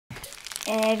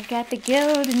Ed got the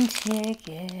golden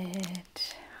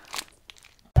ticket.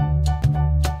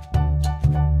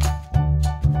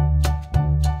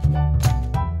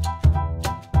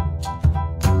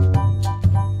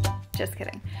 Just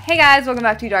kidding. Hey guys, welcome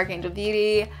back to Dark Angel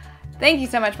Beauty. Thank you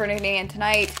so much for tuning in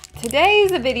tonight. Today's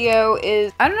video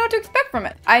is, I don't know what to expect from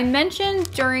it. I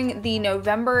mentioned during the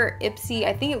November Ipsy,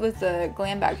 I think it was the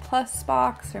Glam Bag Plus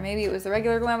box, or maybe it was the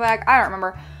regular Glam Bag, I don't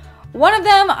remember. One of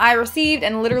them I received,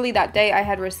 and literally that day I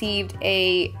had received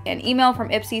an email from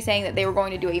Ipsy saying that they were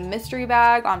going to do a mystery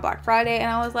bag on Black Friday, and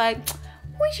I was like,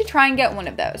 we should try and get one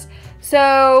of those.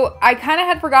 So I kind of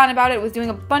had forgotten about it, was doing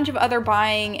a bunch of other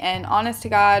buying, and honest to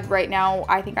God, right now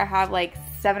I think I have like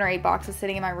 7 or 8 boxes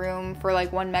sitting in my room for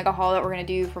like one mega haul that we're gonna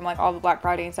do from like all the Black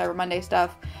Friday and Cyber Monday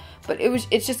stuff. But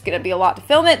it's just gonna be a lot to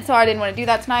film it, so I didn't want to do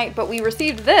that tonight. But we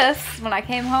received this when I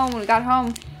came home, when we got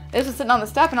home. This was sitting on the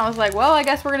step, and I was like, well, I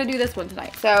guess we're gonna do this one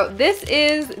tonight. So this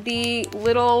is the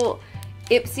little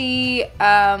Ipsy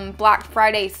Black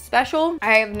Friday special.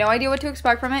 I have no idea what to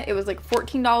expect from it. It was like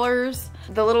 $14.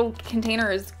 The little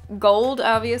container is gold,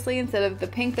 obviously, instead of the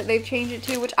pink that they've changed it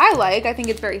to, which I like. I think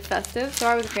it's very festive, so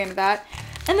I was a fan of that.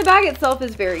 And the bag itself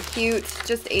is very cute.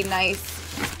 Just a nice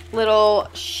little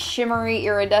shimmery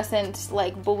iridescent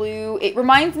like blue. It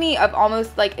reminds me of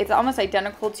almost like, it's almost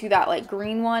identical to that like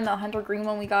green one, the hunter green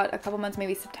one we got a couple months,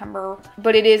 maybe September,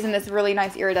 but it is in this really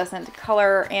nice iridescent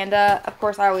color. And of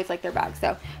course I always like their bags,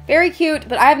 so very cute.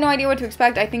 But I have no idea what to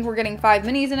expect. I think we're getting 5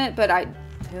 minis in it, but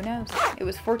who knows. It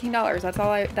was $14.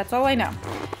 That's all I know.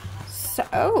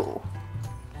 So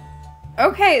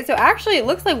okay, so actually it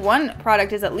looks like one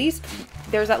product is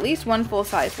there's at least one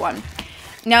full-size one.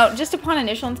 Now, just upon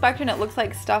initial inspection, it looks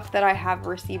like stuff that I have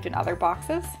received in other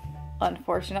boxes,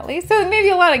 unfortunately. So it may be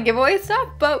a lot of giveaway stuff,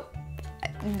 but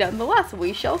nonetheless,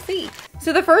 we shall see.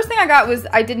 So the first thing I got was,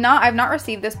 I've not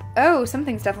received this. Oh,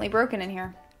 something's definitely broken in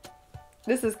here.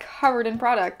 This is covered in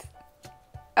product.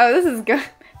 Oh, this is good.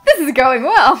 This is going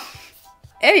well.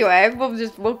 Anyway,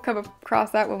 we'll come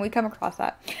across that when we come across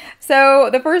that.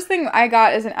 So the first thing I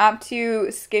got is an Apt2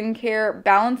 skincare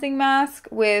balancing mask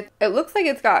with, it looks like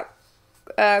it's got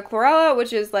chlorella,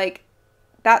 which is like,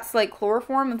 that's like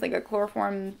chloroform. It's like a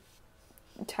chloroform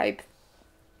type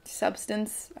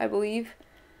substance, I believe.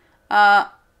 I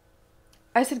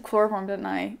said chloroform, didn't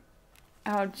I?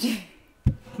 Oh, gee.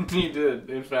 You did,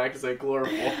 in fact, say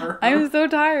chloroform. I'm so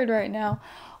tired right now.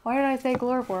 Why did I say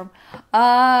chloroform?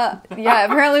 Yeah,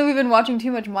 apparently we've been watching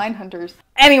too much Mindhunters.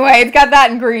 Anyway, it's got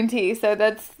that in green tea, so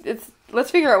let's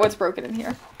figure out what's broken in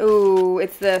here. Ooh,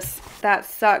 it's this. That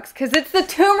sucks, because it's the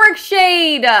turmeric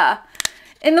shade!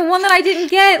 And the one that I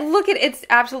didn't get, look at, it's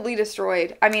absolutely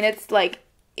destroyed. I mean, it's like,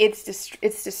 it's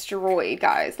destroyed,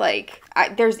 guys. Like,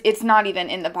 it's not even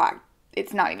in the box.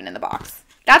 It's not even in the box.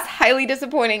 That's highly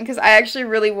disappointing, because I actually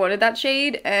really wanted that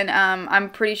shade, and I'm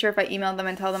pretty sure if I emailed them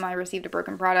and tell them I received a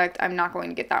broken product, I'm not going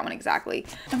to get that one exactly.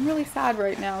 I'm really sad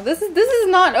right now. This is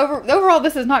not overall,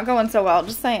 this is not going so well,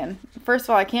 just saying. First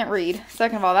of all, I can't read.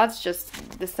 Second of all, that's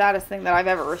just the saddest thing that I've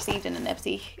ever received in an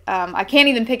Ipsy. I can't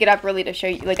even pick it up really to show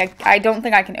you. Like, I don't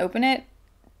think I can open it.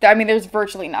 I mean, there's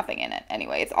virtually nothing in it.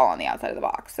 Anyway, it's all on the outside of the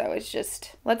box, so it's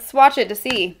just, let's swatch it to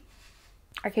see.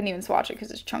 I couldn't even swatch it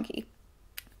because it's chunky.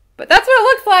 But that's what it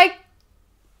looks like.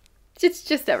 It's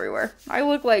just everywhere. I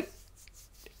look like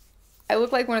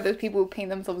one of those people who paint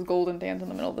themselves gold and dance in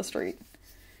the middle of the street.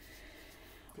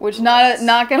 Which,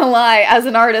 not gonna lie, as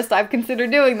an artist, I've considered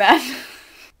doing that.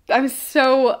 I'm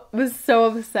so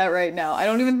upset right now. I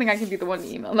don't even think I can be the one to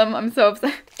email them. I'm so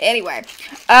upset. Anyway,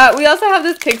 we also have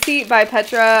this Pixie by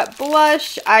Petra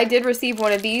blush. I did receive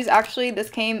one of these. Actually, this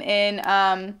came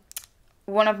in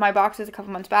one of my boxes a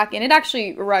couple months back, and it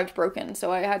actually arrived broken,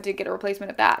 so I had to get a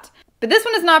replacement of that. But this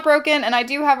one is not broken, and I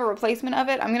do have a replacement of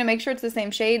it. I'm going to make sure it's the same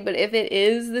shade, but if it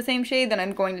is the same shade, then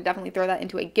I'm going to definitely throw that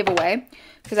into a giveaway,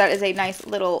 because that is a nice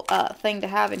little thing to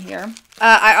have in here.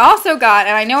 I also got,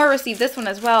 and I know I received this one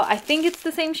as well, I think it's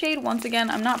the same shade. Once again,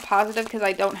 I'm not positive because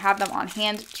I don't have them on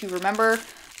hand to remember.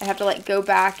 I have to like go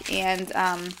back and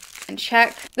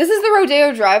check. This is the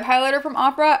Rodeo Drive highlighter from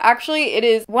Opera. Actually, it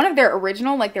is one of their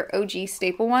original, like their OG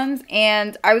staple ones,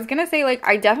 and I was gonna say, like,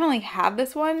 I definitely have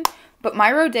this one, but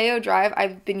my Rodeo Drive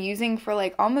I've been using for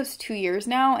like almost 2 years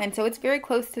now, and so it's very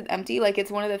close to empty. Like, it's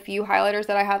one of the few highlighters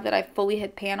that I have that I fully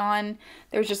hit pan on.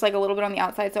 There's just like a little bit on the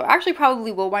outside, so I actually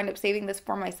probably will wind up saving this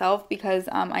for myself because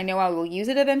I know I will use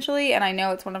it eventually, and I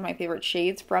know it's one of my favorite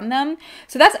shades from them.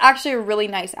 So that's actually a really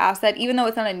nice asset, even though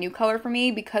it's not a new color for me,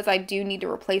 because I do need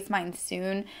to replace mine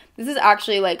soon. This is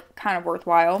actually like kind of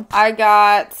worthwhile. I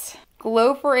got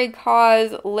Glow for a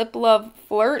Cause Lip Love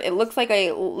Flirt. It looks like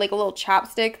a little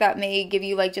chapstick that may give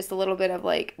you like just a little bit of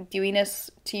like dewiness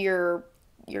to your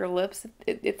your lips.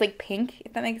 It's like pink,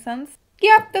 if that makes sense.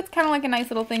 Yeah, that's kind of like a nice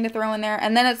little thing to throw in there.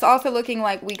 And then it's also looking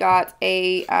like we got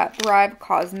a Thrive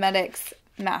Cosmetics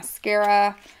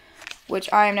mascara,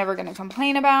 which I'm never going to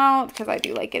complain about because I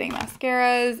do like getting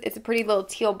mascaras. It's a pretty little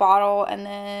teal bottle, and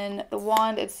then the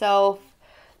wand itself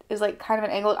is like kind of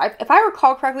an angled. If I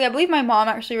recall correctly, I believe my mom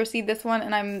actually received this one,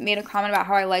 and I made a comment about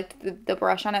how I liked the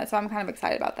brush on it, so I'm kind of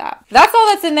excited about that. That's all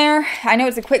that's in there. I know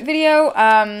it's a quick video,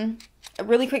 a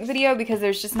really quick video because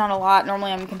there's just not a lot.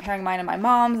 Normally I'm comparing mine to my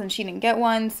mom's, and she didn't get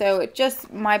one, so it's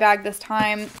just my bag this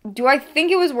time. Do I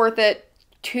think it was worth it?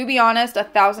 To be honest,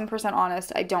 1000%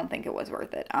 honest, I don't think it was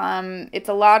worth it. It's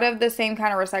a lot of the same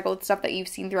kind of recycled stuff that you've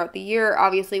seen throughout the year.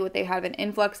 Obviously, what they have an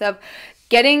influx of.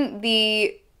 Getting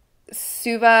the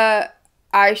Suva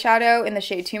eyeshadow in the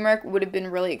shade Turmeric would have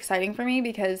been really exciting for me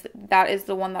because that is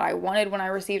the one that I wanted when I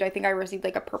received. I think I received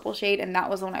like a purple shade, and that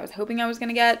was the one I was hoping I was going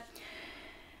to get.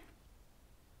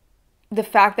 The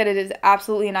fact that it is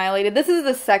absolutely annihilated. This is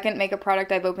the second makeup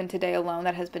product I've opened today alone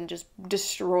that has been just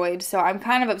destroyed. So I'm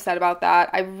kind of upset about that.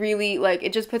 I really, like,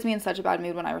 it just puts me in such a bad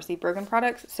mood when I receive broken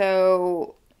products.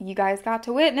 So you guys got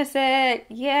to witness it.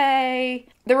 Yay.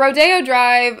 The Rodeo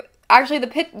Drive, actually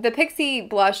the Pixie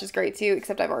blush is great too,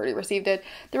 except I've already received it.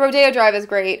 The Rodeo Drive is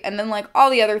great. And then like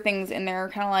all the other things in there are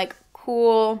kind of like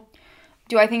cool.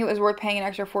 Do I think it was worth paying an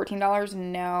extra $14?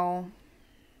 No.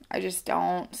 I just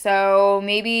don't. So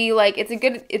maybe like it's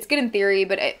good in theory,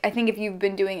 but I think if you've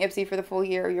been doing Ipsy for the full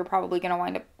year, you're probably going to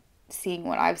wind up seeing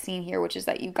what I've seen here, which is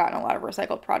that you've gotten a lot of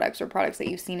recycled products or products that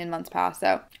you've seen in months past.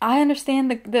 So I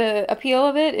understand the appeal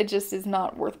of it. It just is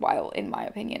not worthwhile in my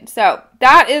opinion. So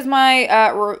that is my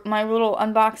my little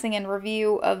unboxing and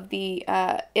review of the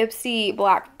Ipsy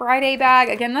Black Friday bag.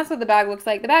 Again, that's what the bag looks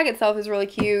like. The bag itself is really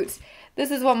cute. This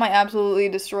is what my absolutely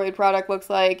destroyed product looks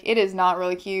like. It is not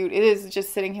really cute. It is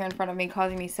just sitting here in front of me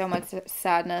causing me so much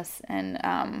sadness, and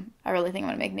I really think I'm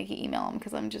going to make Nikki email him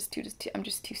because I'm just too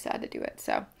sad to do it.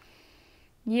 So,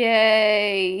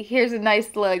 yay. Here's a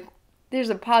nice look. There's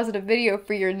a positive video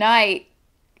for your night.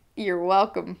 You're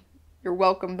welcome. You're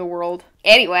welcome, the world.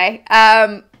 Anyway,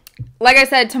 like I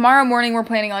said, tomorrow morning we're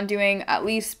planning on doing at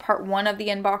least part 1 of the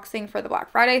unboxing for the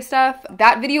Black Friday stuff.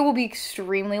 That video will be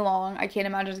extremely long. I can't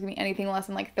imagine it's going to be anything less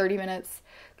than like 30 minutes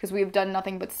because we've done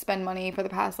nothing but spend money for the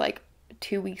past like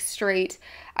 2 weeks straight.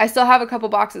 I still have a couple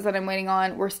boxes that I'm waiting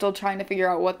on. We're still trying to figure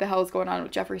out what the hell is going on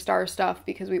with Jeffree Star's stuff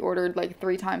because we ordered like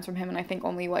 3 times from him and I think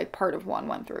only like part of 1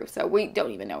 went through. So we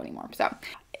don't even know anymore. So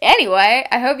anyway,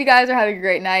 I hope you guys are having a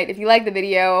great night. If you like the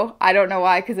video, I don't know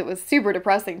why because it was super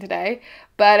depressing today.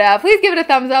 But please give it a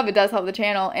thumbs up. It does help the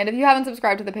channel. And if you haven't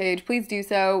subscribed to the page, please do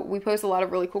so. We post a lot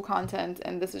of really cool content,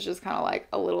 and this is just kind of like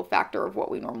a little factor of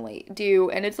what we normally do.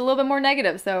 And it's a little bit more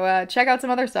negative, so check out some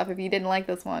other stuff if you didn't like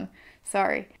this one.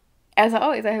 Sorry. As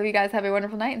always, I hope you guys have a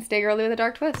wonderful night and stay girly with a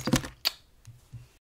dark twist.